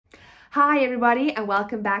Hi everybody and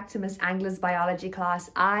welcome back to Miss Angler's biology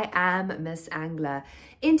class. I am Miss Angler.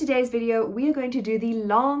 In today's video, we are going to do the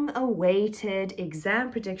long-awaited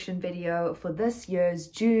exam prediction video for this year's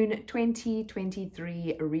June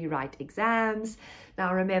 2023 rewrite exams.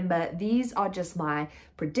 Now remember, these are just my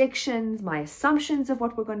predictions, my assumptions of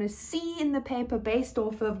what we're going to see in the paper based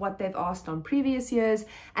off of what they've asked on previous years,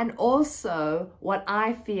 and also what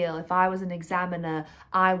I feel if I was an examiner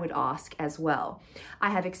I would ask as well. I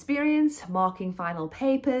have experience marking final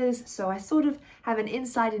papers, so I sort of have an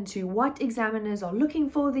insight into what examiners are looking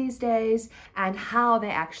for these days and how they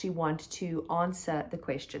actually want to answer the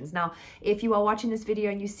questions. Now, if you are watching this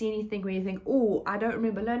video and you see anything where you think, oh, I don't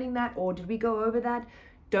remember learning that, or did we go over that?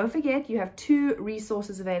 Don't forget, you have two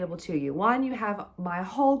resources available to you. One, you have my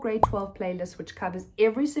whole grade 12 playlist, which covers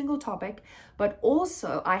every single topic, but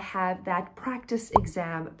also I have that practice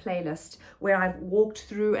exam playlist where I've walked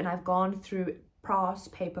through and I've gone through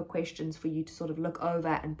past paper questions for you to sort of look over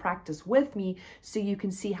and practice with me so you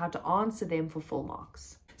can see how to answer them for full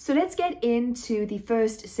marks. So let's get into the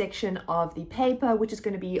first section of the paper, which is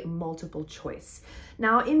going to be multiple choice.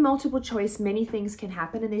 Now, in multiple choice, many things can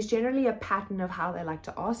happen, and there's generally a pattern of how they like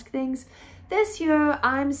to ask things. This year,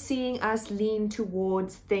 I'm seeing us lean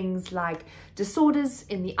towards things like disorders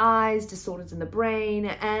in the eyes, disorders in the brain,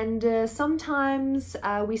 and sometimes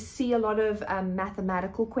we see a lot of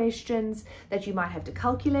mathematical questions that you might have to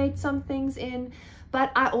calculate some things in.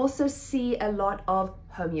 But I also see a lot of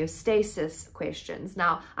homeostasis questions.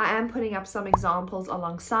 Now, I am putting up some examples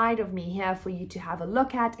alongside of me here for you to have a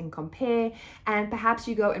look at and compare, and perhaps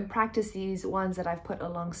you go and practice these ones that I've put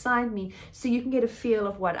alongside me so you can get a feel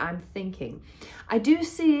of what I'm thinking. I do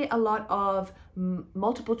see a lot of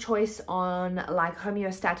multiple choice on like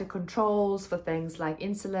homeostatic controls for things like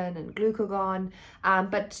insulin and glucagon,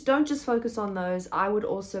 but don't just focus on those. I would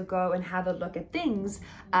also go and have a look at things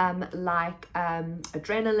like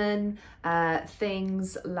adrenaline,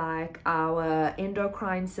 things like our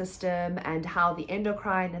endocrine system and how the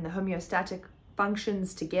endocrine and the homeostatic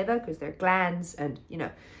functions together, because they're glands and, you know,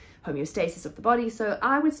 homeostasis of the body. So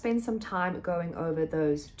I would spend some time going over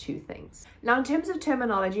those two things. Now, in terms of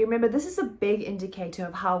terminology, remember, this is a big indicator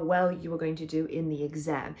of how well you are going to do in the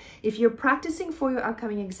exam. If you're practicing for your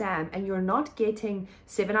upcoming exam and you're not getting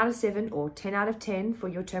 7 out of 7 or 10 out of 10 for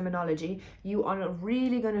your terminology, you are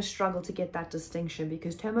really going to struggle to get that distinction,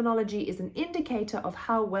 because terminology is an indicator of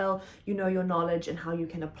how well you know your knowledge and how you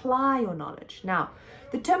can apply your knowledge. Now,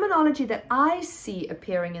 the terminology that I see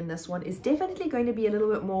appearing in this one is definitely going to be a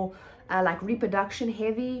little bit more like reproduction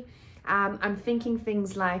heavy. I'm thinking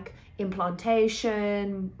things like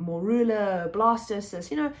implantation, morula,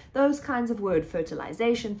 blastocyst, you know, those kinds of words,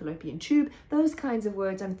 fertilization, fallopian tube, those kinds of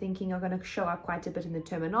words I'm thinking are going to show up quite a bit in the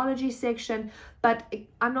terminology section. But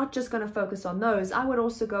I'm not just going to focus on those. I would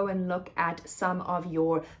also go and look at some of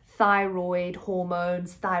your thyroid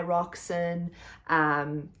hormones, thyroxine,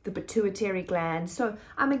 the pituitary gland. So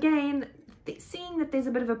I'm again seeing that there's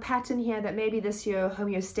a bit of a pattern here that maybe this year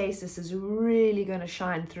homeostasis is really going to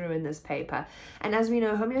shine through in this paper. And as we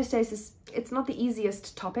know, homeostasis, it's not the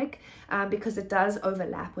easiest topic because it does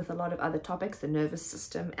overlap with a lot of other topics, the nervous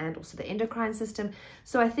system and also the endocrine system.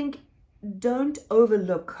 So I think don't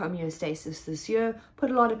overlook homeostasis this year.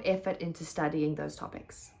 Put a lot of effort into studying those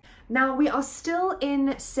topics. Now, we are still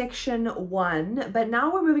in section 1, but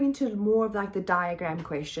now we're moving into more of like the diagram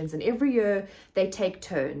questions, and every year they take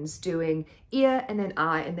turns doing ear and then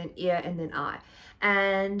eye and then ear and then eye.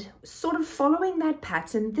 And sort of following that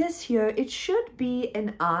pattern this year, it should be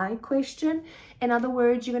an eye question. In other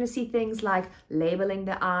words, you're going to see things like labeling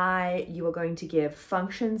the eye, you are going to give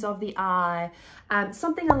functions of the eye,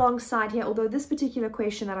 something alongside here, although this particular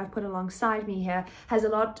question that I've put alongside me here has a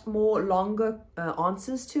lot more longer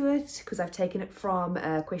answers to it, because I've taken it from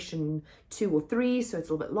question 2 or 3, so it's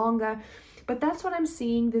a little bit longer. But that's what I'm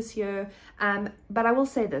seeing this year. But I will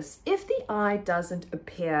say this, if the eye doesn't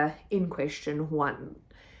appear in question 1,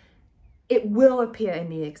 it will appear in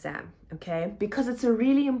the exam, okay? Because it's a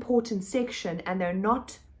really important section and they're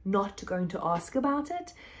not going to ask about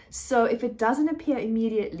it. So if it doesn't appear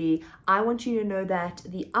immediately, I want you to know that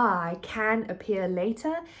the eye can appear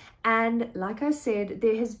later. And like I said,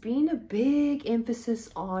 there has been a big emphasis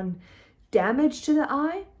on damage to the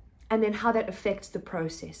eye and then how that affects the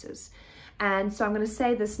processes. And so I'm going to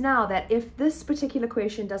say this now, that if this particular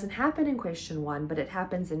question doesn't happen in question 1, but it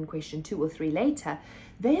happens in question 2 or 3 later,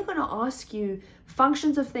 they're going to ask you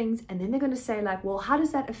functions of things, and then they're going to say like, well, how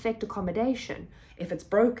does that affect accommodation if it's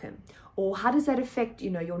broken? Or how does that affect, you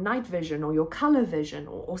know, your night vision or your color vision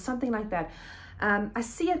or something like that? I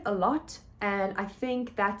see it a lot. And I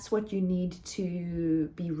think that's what you need to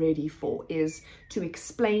be ready for, is to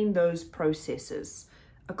explain those processes,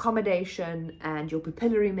 accommodation and your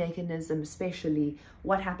pupillary mechanism, especially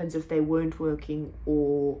what happens if they weren't working,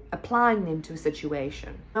 or applying them to a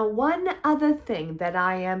situation. Now, one other thing that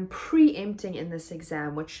I am preempting in this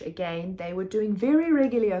exam, which again, they were doing very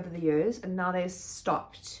regularly over the years and now they've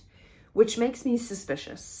stopped, which makes me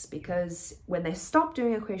suspicious, because when they stop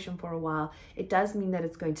doing a question for a while, it does mean that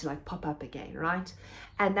it's going to like pop up again, right?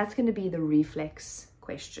 And that's going to be the reflex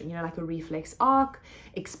question, you know, like a reflex arc,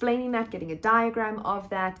 explaining that, getting a diagram of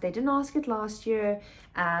that. They didn't ask it last year.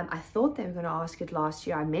 I thought they were going to ask it last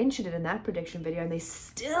year. I mentioned it in that prediction video and they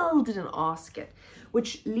still didn't ask it,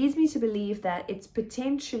 which leads me to believe that it's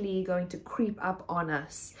potentially going to creep up on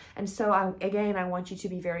us. And so I want you to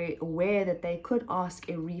be very aware that they could ask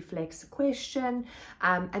a reflex question.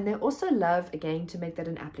 And they also love, again, to make that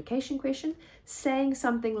an application question, saying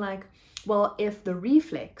something like, well, if the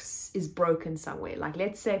reflex is broken somewhere, like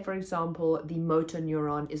let's say, for example, the motor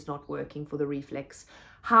neuron is not working for the reflex,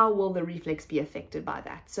 how will the reflex be affected by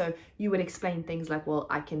that? So you would explain things like, well,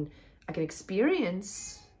 I can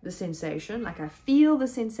experience the sensation, like I feel the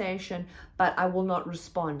sensation, but I will not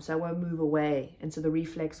respond, so I won't move away, and so the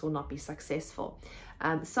reflex will not be successful.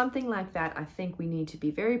 Something like that, I think we need to be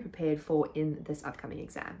very prepared for in this upcoming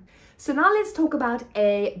exam. So now let's talk about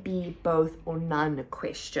A, B, both or none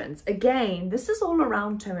questions. Again, this is all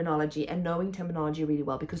around terminology and knowing terminology really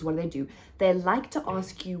well, because what do? They like to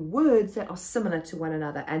ask you words that are similar to one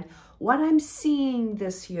another. And what I'm seeing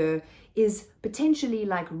this year is potentially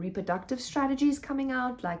like reproductive strategies coming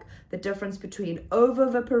out, like the difference between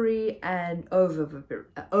ovovivipary and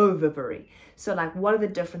ovivary. So like, what are the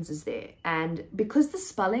differences there? And because the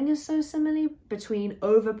spelling is so similar between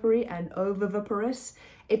ovipary and ovoviparous,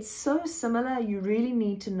 it's so similar, you really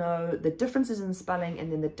need to know the differences in spelling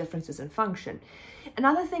and then the differences in function.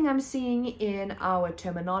 Another thing I'm seeing in our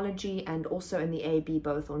terminology and also in the A, B,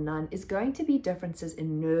 both or none is going to be differences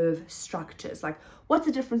in nerve structures. Like, what's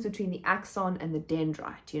the difference between the axon and the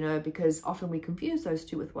dendrite, you know, because often we confuse those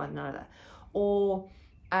two with one another. Or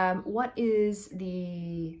what is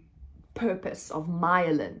the purpose of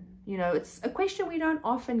myelin? You know, it's a question we don't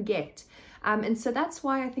often get. And so that's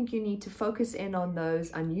why I think you need to focus in on those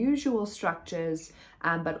unusual structures,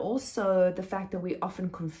 but also the fact that we often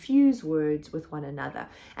confuse words with one another.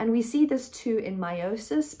 And we see this too in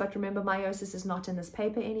meiosis, but remember, meiosis is not in this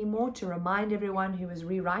paper anymore. To remind everyone who is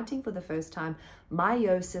rewriting for the first time,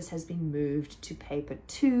 meiosis has been moved to paper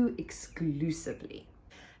 2 exclusively.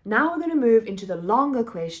 Now we're going to move into the longer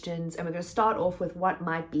questions, and we're going to start off with what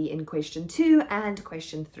might be in question 2 and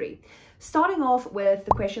question 3. Starting off with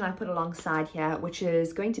the question I put alongside here, which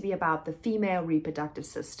is going to be about the female reproductive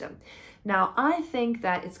system. Now, I think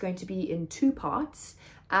that it's going to be in 2 parts.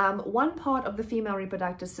 One part of the female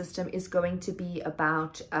reproductive system is going to be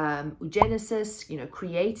about oogenesis, you know,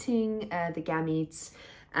 creating the gametes,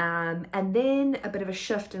 and then a bit of a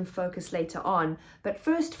shift in focus later on, but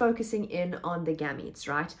first focusing in on the gametes,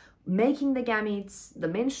 right? Making the gametes, the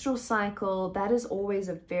menstrual cycle, that is always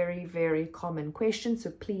a very, very common question,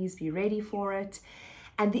 so please be ready for it.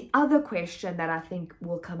 And the other question that I think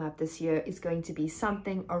will come up this year is going to be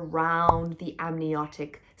something around the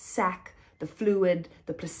amniotic sac, the fluid,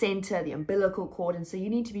 the placenta, the umbilical cord. And so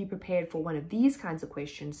you need to be prepared for one of these kinds of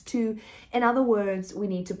questions too. In other words, we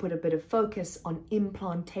need to put a bit of focus on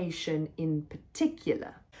implantation in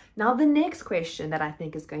particular. Now, the next question that I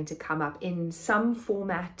think is going to come up in some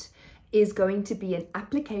format is going to be an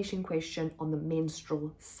application question on the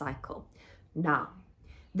menstrual cycle. Now,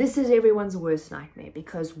 this is everyone's worst nightmare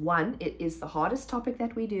because 1, it is the hardest topic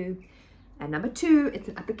that we do. And number 2, it's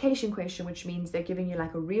an application question, which means they're giving you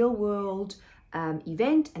like a real world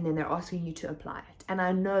event and then they're asking you to apply it. And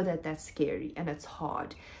I know that that's scary and it's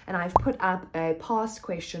hard. And I've put up a past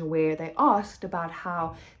question where they asked about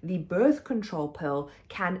how the birth control pill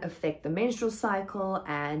can affect the menstrual cycle,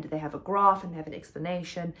 and they have a graph and they have an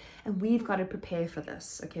explanation, and we've got to prepare for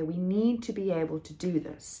this. Okay, we need to be able to do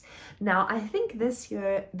this. Now, I think this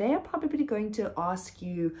year they are probably going to ask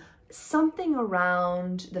you something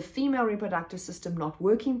around the female reproductive system not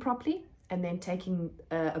working properly and then taking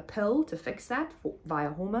a pill to fix that via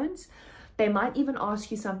hormones. They might even ask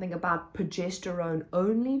you something about progesterone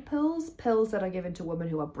only pills that are given to women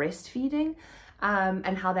who are breastfeeding,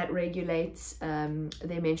 and how that regulates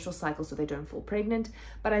their menstrual cycle so they don't fall pregnant.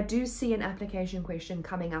 But I do see an application question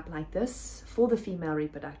coming up like this for the female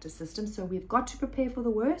reproductive system. So we've got to prepare for the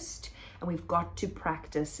worst and we've got to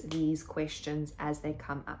practice these questions as they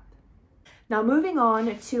come up. Now, moving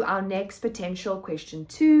on to our next potential question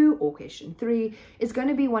 2 or question 3 is going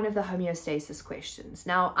to be one of the homeostasis questions.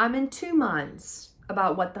 Now, I'm in two minds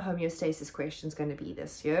about what the homeostasis question is going to be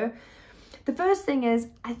this year. The first thing is,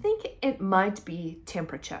 I think it might be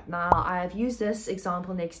temperature. Now, I've used this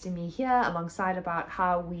example next to me here alongside about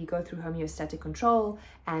how we go through homeostatic control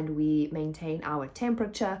and we maintain our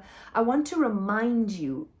temperature. I want to remind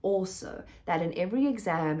you also that in every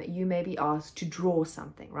exam, you may be asked to draw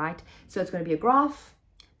something, right? So it's going to be a graph,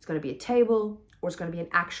 it's going to be a table, or it's going to be an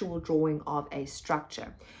actual drawing of a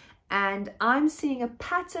structure. And I'm seeing a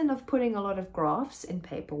pattern of putting a lot of graphs in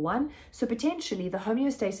paper 1. So potentially the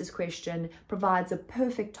homeostasis question provides a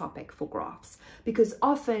perfect topic for graphs, because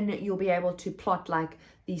often you'll be able to plot like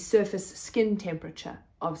the surface skin temperature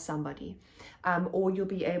of somebody, or you'll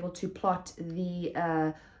be able to plot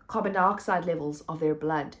the carbon dioxide levels of their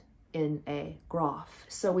blood in a graph.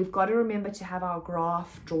 So we've got to remember to have our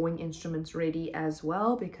graph drawing instruments ready as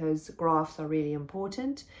well, because graphs are really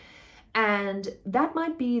important. And that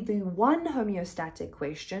might be the one homeostatic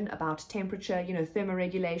question about temperature, you know,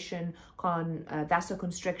 thermoregulation,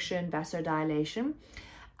 vasoconstriction, vasodilation.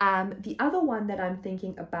 The other one that I'm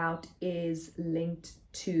thinking about is linked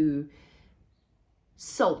to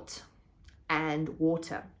salt and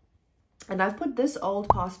water. And I've put this old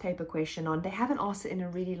past paper question on. They haven't asked it in a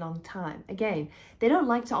really long time. Again, they don't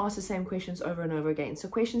like to ask the same questions over and over again. So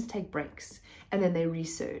questions take breaks and then they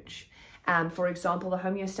research. For example, the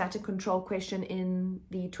homeostatic control question in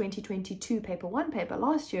the 2022 paper 1 paper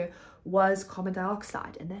last year was carbon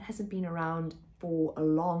dioxide, and that hasn't been around for a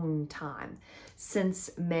long time,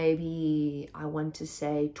 since maybe I want to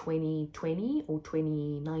say 2020 or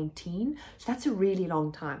 2019. So that's a really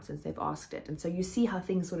long time since they've asked it. And so you see how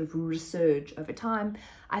things sort of resurge over time.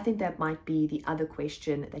 I think that might be the other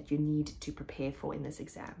question that you need to prepare for in this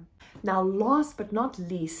exam. Now, last but not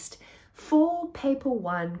least, for paper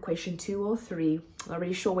 1, question 2 or 3, I'm not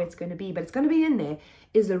really sure where it's going to be, but it's going to be in there,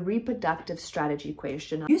 is a reproductive strategy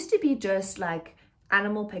question. It used to be just like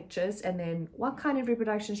animal pictures and then what kind of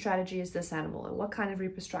reproduction strategy is this animal and what kind of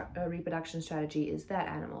reproduction strategy is that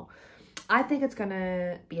animal. I think it's going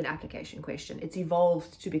to be an application question. It's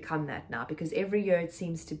evolved to become that now, because every year it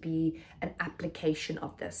seems to be an application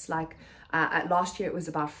of this. Like last year it was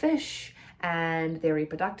about fish and their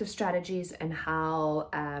reproductive strategies and how,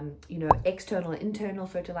 you know, external and internal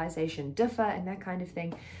fertilization differ and that kind of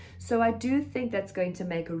thing. So I do think that's going to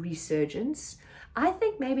make a resurgence. I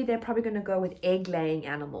think maybe they're probably going to go with egg-laying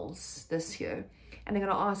animals this year. And they're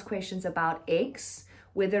going to ask questions about eggs,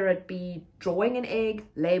 whether it be drawing an egg,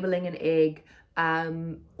 labeling an egg,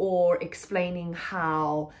 or explaining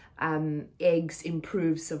how eggs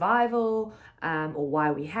improve survival, or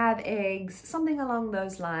why we have eggs, something along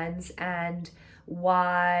those lines, and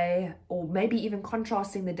why, or maybe even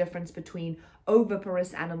contrasting the difference between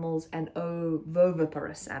oviparous animals and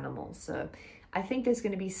ovoviparous animals. So I think there's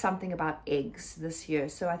going to be something about eggs this year.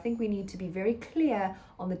 So I think we need to be very clear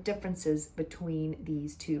on the differences between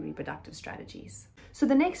these two reproductive strategies. So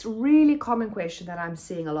the next really common question that I'm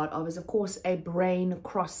seeing a lot of is, of course, a brain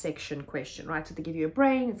cross-section question, right? So they give you a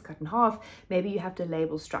brain, it's cut in half. Maybe you have to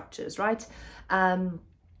label structures, right?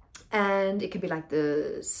 And it could be like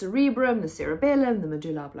the cerebrum, the cerebellum, the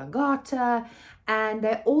medulla oblongata. And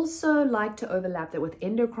they also like to overlap that with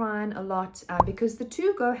endocrine a lot, because the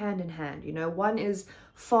two go hand in hand. You know, one is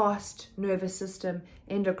fast nervous system,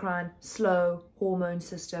 endocrine, slow hormone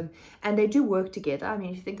system, and they do work together. I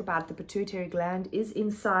mean, if you think about it, the pituitary gland is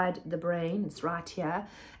inside the brain, it's right here.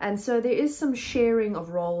 And so there is some sharing of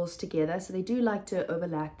roles together. So they do like to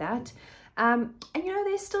overlap that. And, you know,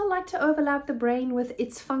 they still like to overlap the brain with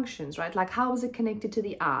its functions, right? Like, how is it connected to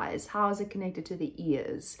the eyes? How is it connected to the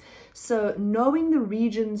ears? So knowing the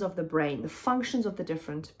regions of the brain, the functions of the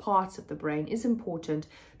different parts of the brain is important,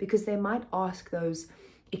 because they might ask those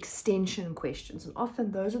extension questions. And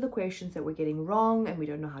often those are the questions that we're getting wrong and we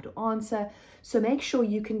don't know how to answer. So make sure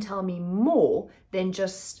you can tell me more than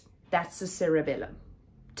just, that's the cerebellum.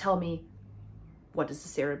 Tell me, what does the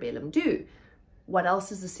cerebellum do? What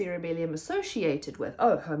else is the cerebellum associated with?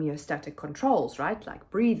 Oh, homeostatic controls, right? Like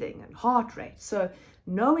breathing and heart rate. So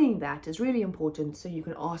knowing that is really important, so you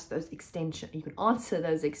can ask those you can answer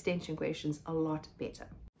those extension questions a lot better.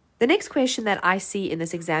 The next question that I see in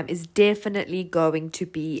this exam is definitely going to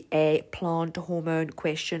be a plant hormone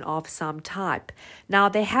question of some type. Now,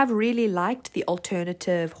 they have really liked the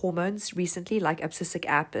alternative hormones recently, like abscisic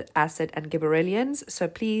acid and gibberellins, so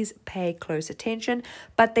please pay close attention.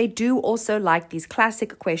 But they do also like these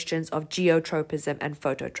classic questions of geotropism and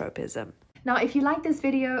phototropism. Now, if you like this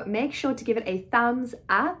video, make sure to give it a thumbs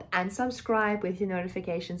up and subscribe with your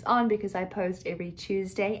notifications on, because I post every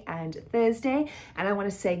Tuesday and Thursday. And I want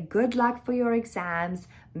to say good luck for your exams.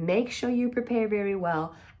 Make sure you prepare very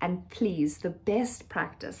well. And please, the best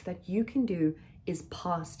practice that you can do is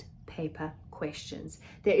past paper questions.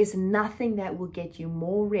 There is nothing that will get you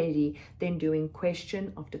more ready than doing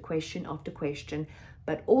question after question after question,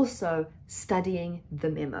 but also studying the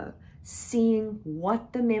memo, seeing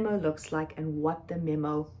what the memo looks like and what the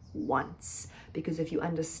memo wants. Because if you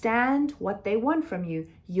understand what they want from you,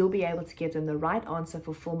 you'll be able to give them the right answer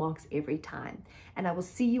for full marks every time. And I will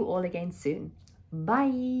see you all again soon.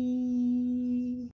 Bye.